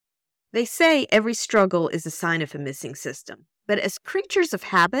They say every struggle is a sign of a missing system. But as creatures of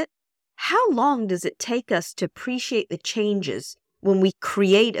habit, how long does it take us to appreciate the changes when we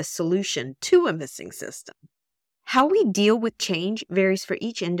create a solution to a missing system? How we deal with change varies for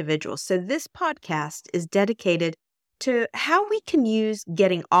each individual, so this podcast is dedicated to how we can use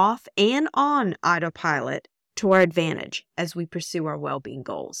getting off and on autopilot to our advantage as we pursue our well-being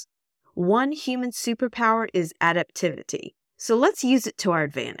goals. One human superpower is adaptivity, so let's use it to our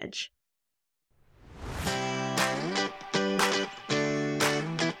advantage.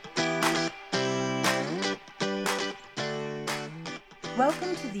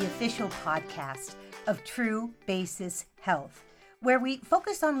 Welcome to the official podcast of True Basis Health, where we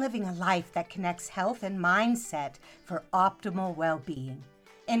focus on living a life that connects health and mindset for optimal well-being.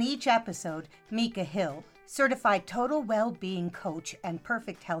 In each episode, Mika Hill, certified total well-being coach and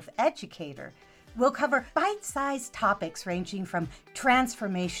perfect health educator, will cover bite-sized topics ranging from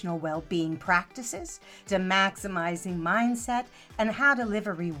transformational well-being practices to maximizing mindset and how to live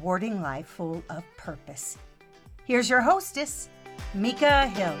a rewarding life full of purpose. Here's your hostess, Mika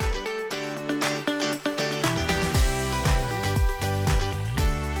Hill.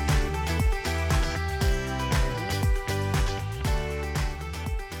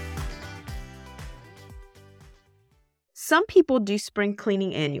 Some people do spring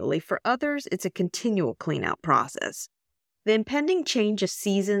cleaning annually. For others, it's a continual clean-out process. The impending change of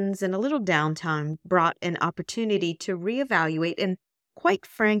seasons and a little downtime brought an opportunity to reevaluate and, quite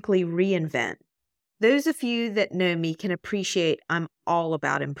frankly, reinvent. Those of you that know me can appreciate I'm all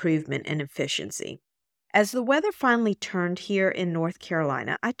about improvement and efficiency. As the weather finally turned here in North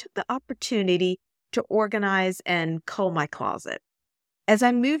Carolina, I took the opportunity to organize and cull my closet. As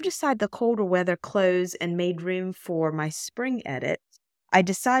I moved aside the colder weather clothes and made room for my spring edits, I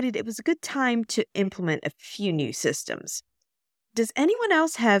decided it was a good time to implement a few new systems. Does anyone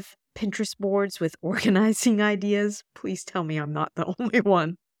else have Pinterest boards with organizing ideas? Please tell me I'm not the only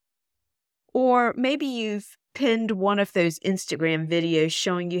one. Or maybe you've pinned one of those Instagram videos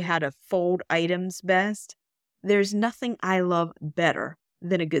showing you how to fold items best. There's nothing I love better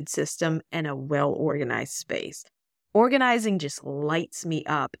than a good system and a well-organized space. Organizing just lights me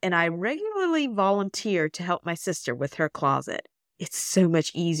up, and I regularly volunteer to help my sister with her closet. It's so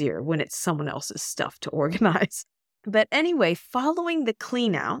much easier when it's someone else's stuff to organize. But anyway, following the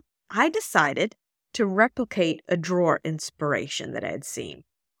clean out, I decided to replicate a drawer inspiration that I had seen.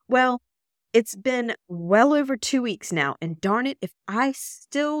 Well, it's been well over 2 weeks now, and darn it if I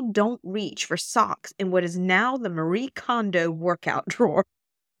still don't reach for socks in what is now the Marie Kondo workout drawer.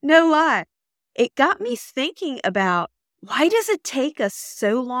 No lie. It got me thinking about why does it take us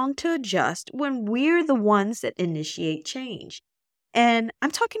so long to adjust when we're the ones that initiate change? And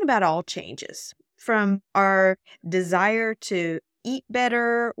I'm talking about all changes, from our desire to eat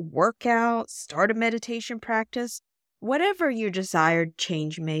better, work out, start a meditation practice, whatever your desired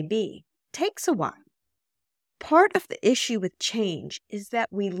change may be. Takes a while. Part of the issue with change is that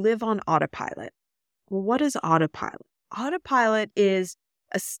we live on autopilot. Well, what is autopilot? Autopilot is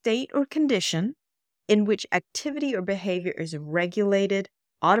a state or condition in which activity or behavior is regulated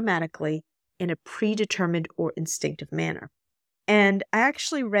automatically in a predetermined or instinctive manner. And I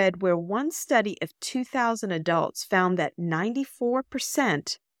actually read where one study of 2,000 adults found that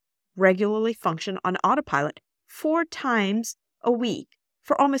 94% regularly function on autopilot 4 times a week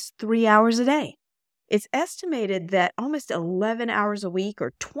for almost 3 hours a day. It's estimated that almost 11 hours a week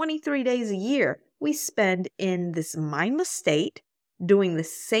or 23 days a year we spend in this mindless state doing the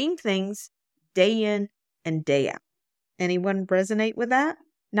same things day in and day out. Anyone resonate with that?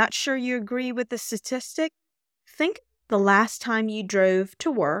 Not sure you agree with the statistic? Think the last time you drove to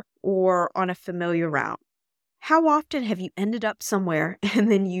work or on a familiar route. How often have you ended up somewhere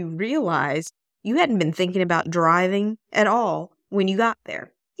and then you realized you hadn't been thinking about driving at all when you got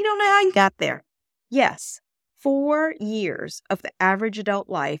there? You don't know how you got there. Yes, 4 years of the average adult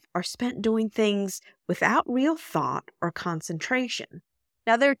life are spent doing things without real thought or concentration.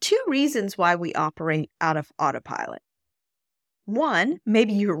 Now, there are 2 reasons why we operate out of autopilot. One,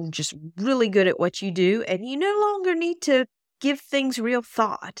 maybe you're just really good at what you do and you no longer need to give things real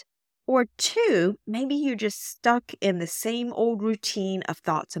thought. Or 2, maybe you're just stuck in the same old routine of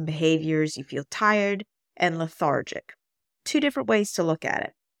thoughts and behaviors. You feel tired and lethargic. 2 different ways to look at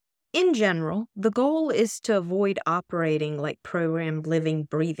it. In general, the goal is to avoid operating like programmed living,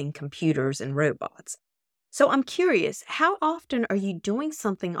 breathing computers and robots. So I'm curious, how often are you doing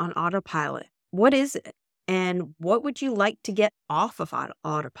something on autopilot? What is it? And what would you like to get off of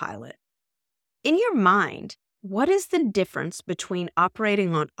autopilot? In your mind, what is the difference between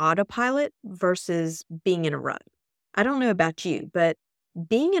operating on autopilot versus being in a rut? I don't know about you, but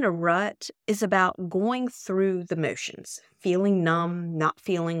Being in a rut is about going through the motions, feeling numb, not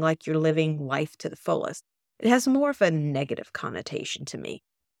feeling like you're living life to the fullest. It has more of a negative connotation to me.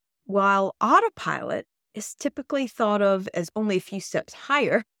 While autopilot is typically thought of as only a few steps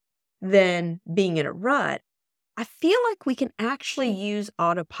higher than being in a rut, I feel like we can actually use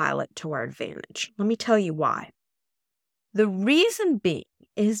autopilot to our advantage. Let me tell you why. The reason being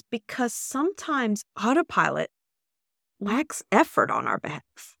is because sometimes autopilot lacks effort on our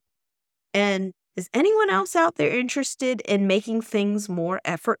behalf. And is anyone else out there interested in making things more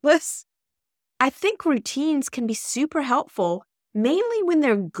effortless? I think routines can be super helpful, mainly when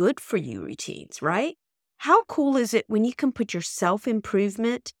they're good for you routines, right? How cool is it when you can put your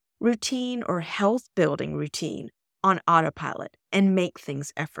self-improvement routine or health-building routine on autopilot and make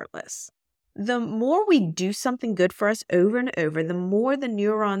things effortless? The more we do something good for us over and over, the more the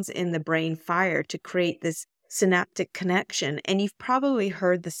neurons in the brain fire to create this synaptic connection. And you've probably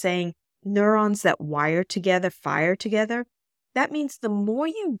heard the saying, neurons that wire together, fire together. That means the more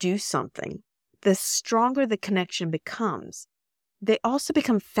you do something, the stronger the connection becomes. They also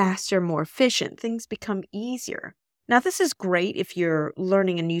become faster, more efficient. Things become easier. Now, this is great if you're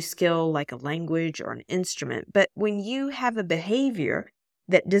learning a new skill like a language or an instrument, but when you have a behavior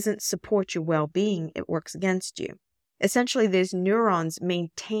that doesn't support your well-being, it works against you. Essentially, those neurons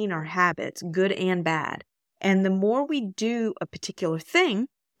maintain our habits, good and bad. And the more we do a particular thing,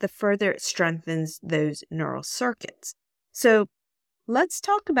 the further it strengthens those neural circuits. So let's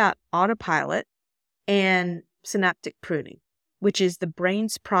talk about autopilot and synaptic pruning, which is the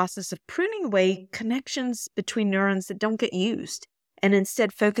brain's process of pruning away connections between neurons that don't get used, and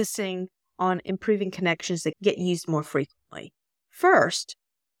instead focusing on improving connections that get used more frequently. First,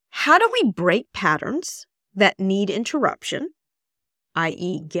 how do we break patterns that need interruption,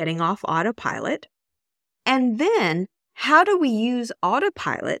 i.e. getting off autopilot? And then, how do we use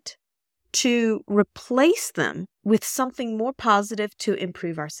autopilot to replace them with something more positive to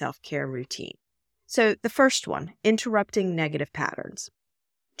improve our self-care routine? So the first one, interrupting negative patterns.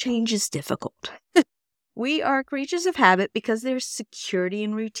 Change is difficult. We are creatures of habit because there's security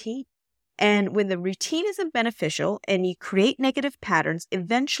in routine. And when the routine isn't beneficial and you create negative patterns,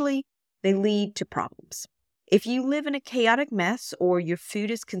 eventually they lead to problems. If you live in a chaotic mess or your food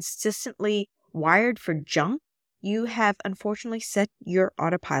is consistently wired for junk, you have unfortunately set your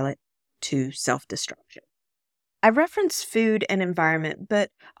autopilot to self-destruction. I reference food and environment, but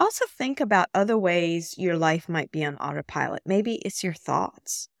also think about other ways your life might be on autopilot. Maybe it's your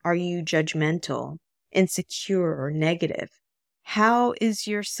thoughts. Are you judgmental, insecure, or negative? How is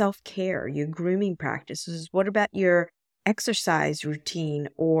your self-care, your grooming practices? What about your exercise routine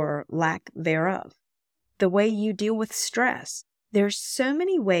or lack thereof? The way you deal with stress. There's so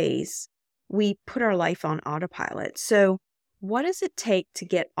many ways we put our life on autopilot. So what does it take to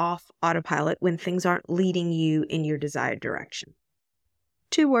get off autopilot when things aren't leading you in your desired direction?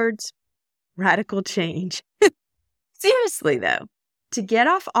 2 words, radical change. Seriously though, to get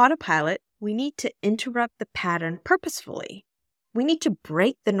off autopilot, we need to interrupt the pattern purposefully. We need to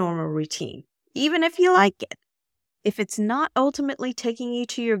break the normal routine, even if you like it. If it's not ultimately taking you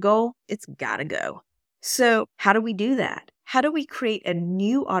to your goal, it's gotta go. So how do we do that? How do we create a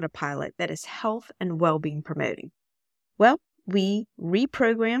new autopilot that is health and well-being promoting? Well, we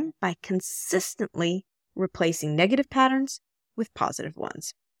reprogram by consistently replacing negative patterns with positive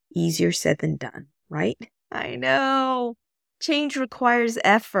ones. Easier said than done, right? I know. Change requires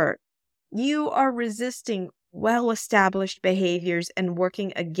effort. You are resisting well-established behaviors and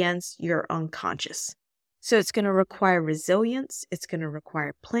working against your unconscious. So it's going to require resilience. It's going to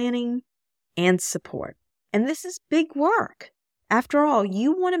require planning and support. And this is big work. After all,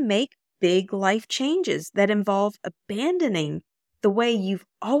 you want to make big life changes that involve abandoning the way you've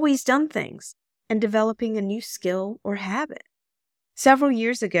always done things and developing a new skill or habit. Several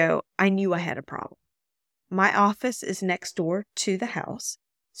years ago, I knew I had a problem. My office is next door to the house,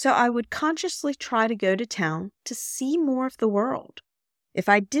 so I would consciously try to go to town to see more of the world. If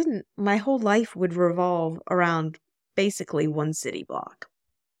I didn't, my whole life would revolve around basically one city block.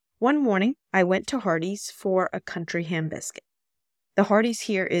 One morning, I went to Hardee's for a country ham biscuit. The Hardee's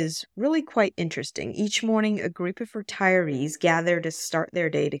here is really quite interesting. Each morning, a group of retirees gather to start their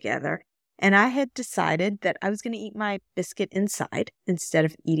day together, and I had decided that I was going to eat my biscuit inside instead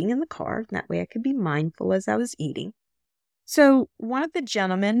of eating in the car. That way I could be mindful as I was eating. So one of the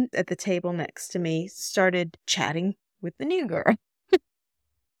gentlemen at the table next to me started chatting with the new girl.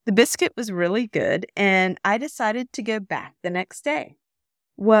 The biscuit was really good, and I decided to go back the next day.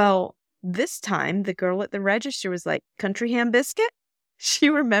 Well, this time the girl at the register was like, "Country ham biscuit?" She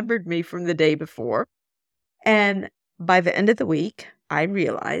remembered me from the day before. And by the end of the week, I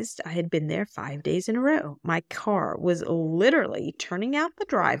realized I had been there 5 days in a row. My car was literally turning out the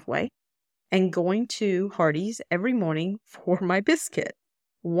driveway and going to Hardee's every morning for my biscuit.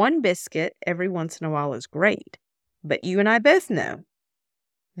 One biscuit every once in a while is great, but you and I both know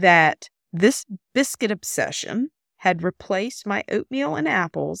that this biscuit obsession had replaced my oatmeal and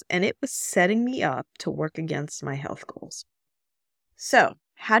apples, and it was setting me up to work against my health goals. So,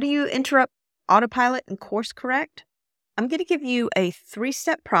 how do you interrupt autopilot and course correct? I'm going to give you a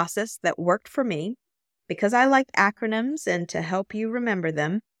 3-step process that worked for me. Because I like acronyms and to help you remember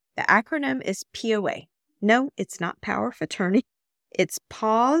them, the acronym is POA. No, it's not power of attorney. It's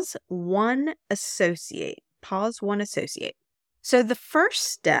Pause One Associate. Pause One Associate. So the first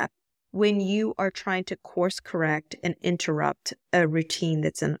step when you are trying to course correct and interrupt a routine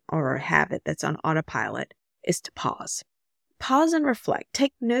or a habit that's on autopilot is to pause. Pause and reflect.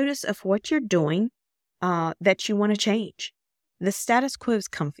 Take notice of what you're doing that you want to change. The status quo is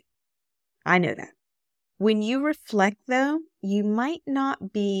comfy. I know that. When you reflect, though, you might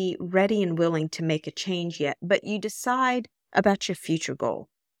not be ready and willing to make a change yet, but you decide about your future goal.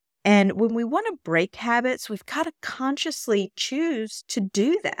 And when we want to break habits, we've got to consciously choose to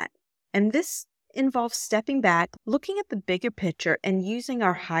do that. And this involves stepping back, looking at the bigger picture, and using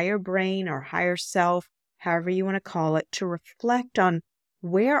our higher brain, our higher self, however you want to call it, to reflect on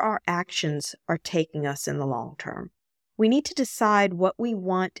where our actions are taking us in the long term. We need to decide what we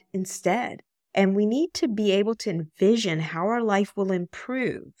want instead. And we need to be able to envision how our life will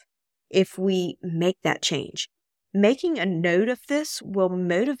improve if we make that change. Making a note of this will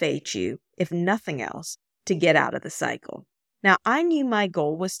motivate you, if nothing else, to get out of the cycle. Now, I knew my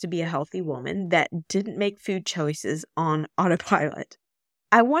goal was to be a healthy woman that didn't make food choices on autopilot.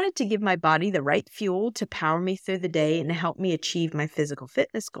 I wanted to give my body the right fuel to power me through the day and help me achieve my physical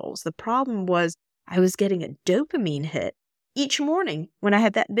fitness goals. The problem was I was getting a dopamine hit each morning when I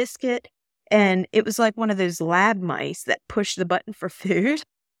had that biscuit. And it was like one of those lab mice that push the button for food.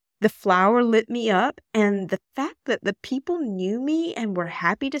 The flour lit me up, and the fact that the people knew me and were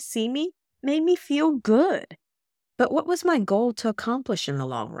happy to see me made me feel good. But what was my goal to accomplish in the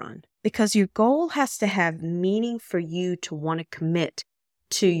long run? Because your goal has to have meaning for you to want to commit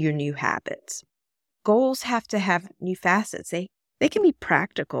to your new habits. Goals have to have new facets. They can be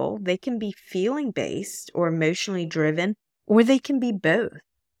practical, they can be feeling-based or emotionally driven, or they can be both.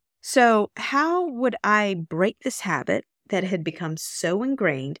 So how would I break this habit that had become so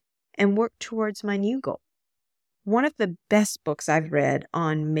ingrained and work towards my new goal? One of the best books I've read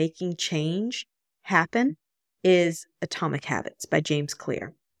on making change happen is Atomic Habits by James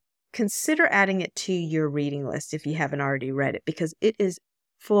Clear. Consider adding it to your reading list if you haven't already read it, because it is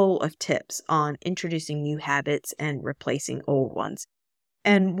full of tips on introducing new habits and replacing old ones.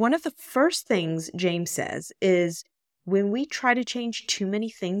 And one of the first things James says is, when we try to change too many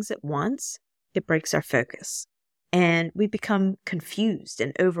things at once, it breaks our focus and we become confused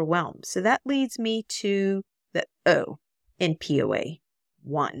and overwhelmed. So that leads me to the O in POA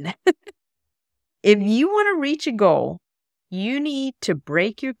 1. If you want to reach a goal, you need to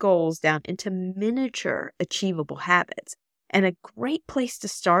break your goals down into miniature achievable habits. And a great place to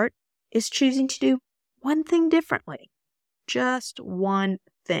start is choosing to do one thing differently. Just one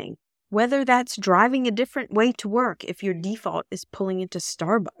thing. Whether that's driving a different way to work if your default is pulling into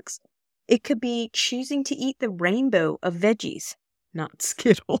Starbucks. It could be choosing to eat the rainbow of veggies, not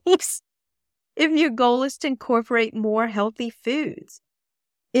Skittles. If your goal is to incorporate more healthy foods,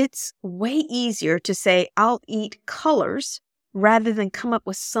 it's way easier to say, I'll eat colors rather than come up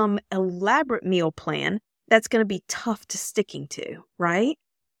with some elaborate meal plan that's going to be tough to sticking to, right?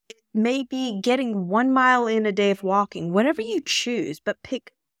 It may be getting 1 mile in a day of walking, whatever you choose, but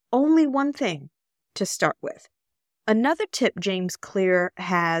pick only one thing to start with. Another tip James Clear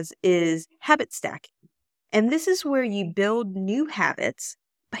has is habit stacking. And this is where you build new habits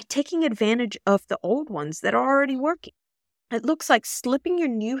by taking advantage of the old ones that are already working. It looks like slipping your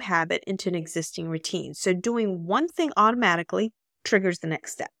new habit into an existing routine. So doing one thing automatically triggers the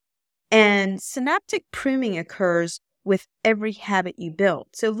next step. And synaptic pruning occurs with every habit you build.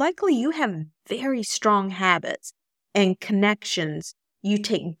 So likely you have very strong habits and connections you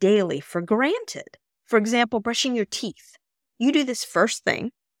take daily for granted. For example, brushing your teeth. You do this first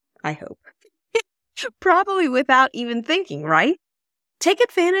thing, I hope, probably without even thinking, right? Take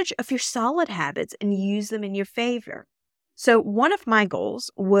advantage of your solid habits and use them in your favor. So one of my goals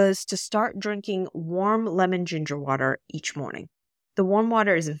was to start drinking warm lemon ginger water each morning. The warm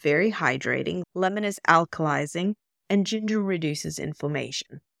water is very hydrating, lemon is alkalizing, and ginger reduces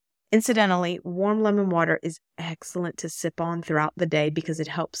inflammation. Incidentally, warm lemon water is excellent to sip on throughout the day because it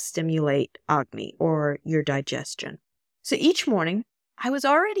helps stimulate Agni, or your digestion. So each morning, I was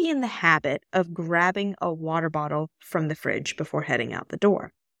already in the habit of grabbing a water bottle from the fridge before heading out the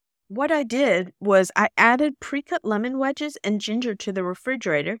door. What I did was I added pre-cut lemon wedges and ginger to the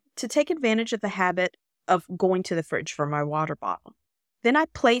refrigerator to take advantage of the habit of going to the fridge for my water bottle. Then I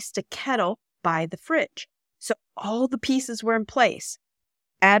placed a kettle by the fridge, so all the pieces were in place.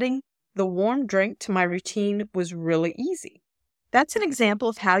 Adding the warm drink to my routine was really easy. That's an example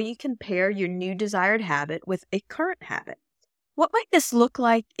of how you can pair your new desired habit with a current habit. What might this look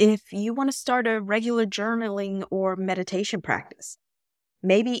like if you want to start a regular journaling or meditation practice?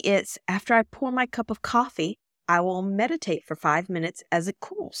 Maybe it's after I pour my cup of coffee, I will meditate for 5 minutes as it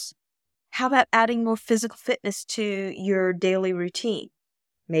cools. How about adding more physical fitness to your daily routine?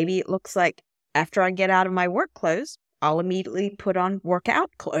 Maybe it looks like after I get out of my work clothes, I'll immediately put on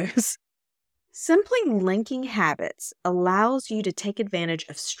workout clothes. Simply linking habits allows you to take advantage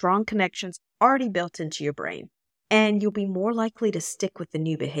of strong connections already built into your brain, and you'll be more likely to stick with the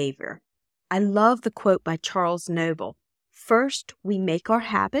new behavior. I love the quote by Charles Noble. First, we make our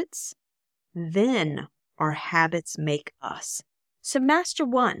habits, then our habits make us. So master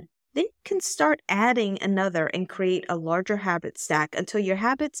one, then you can start adding another and create a larger habit stack until your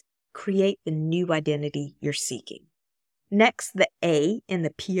habits create the new identity you're seeking. Next, the A in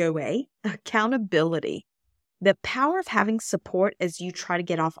the POA, accountability. The power of having support as you try to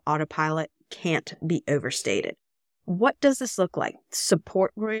get off autopilot can't be overstated. What does this look like?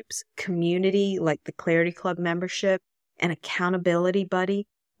 Support groups, community like the Clarity Club membership, an accountability buddy,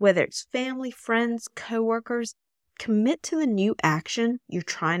 whether it's family, friends, coworkers, commit to the new action you're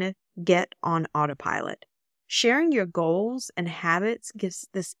trying to get on autopilot. Sharing your goals and habits gives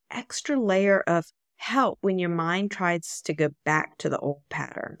this extra layer of help when your mind tries to go back to the old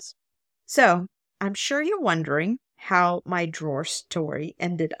patterns. So, I'm sure you're wondering how my drawer story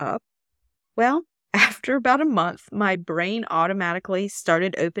ended up. Well, after about a month, my brain automatically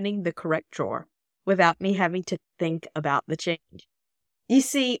started opening the correct drawer without me having to think about the change. You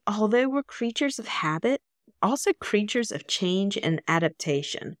see, although we're creatures of habit, also creatures of change and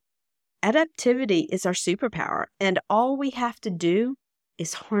adaptation. Adaptivity is our superpower, and all we have to do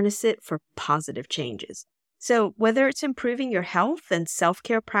is harness it for positive changes. So whether it's improving your health and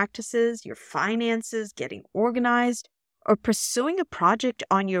self-care practices, your finances, getting organized, or pursuing a project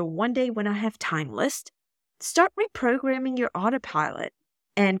on your one day when I have time list, start reprogramming your autopilot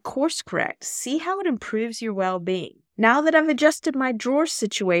and course correct. See how it improves your well-being. Now that I've adjusted my drawer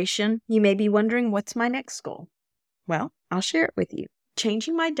situation, you may be wondering, what's my next goal? Well, I'll share it with you.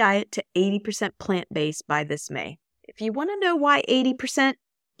 Changing my diet to 80% plant-based by this May. If you want to know why 80%,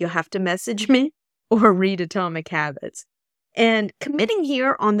 you'll have to message me or read Atomic Habits. And committing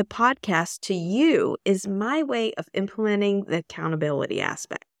here on the podcast to you is my way of implementing the accountability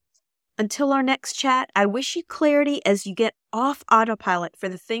aspect. Until our next chat, I wish you clarity as you get off autopilot for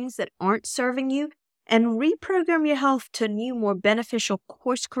the things that aren't serving you and reprogram your health to a new, more beneficial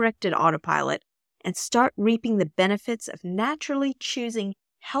course-corrected autopilot and start reaping the benefits of naturally choosing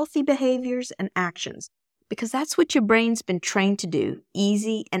healthy behaviors and actions, because that's what your brain's been trained to do,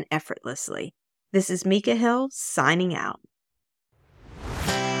 easy and effortlessly. This is Mika Hill signing out.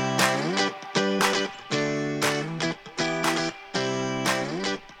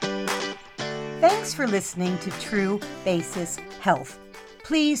 Thanks for listening to True Basis Health.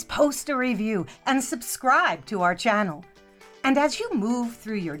 Please post a review and subscribe to our channel. And as you move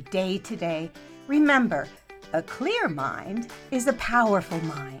through your day-to-day, remember, a clear mind is a powerful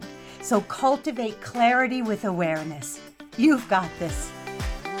mind. So cultivate clarity with awareness. You've got this.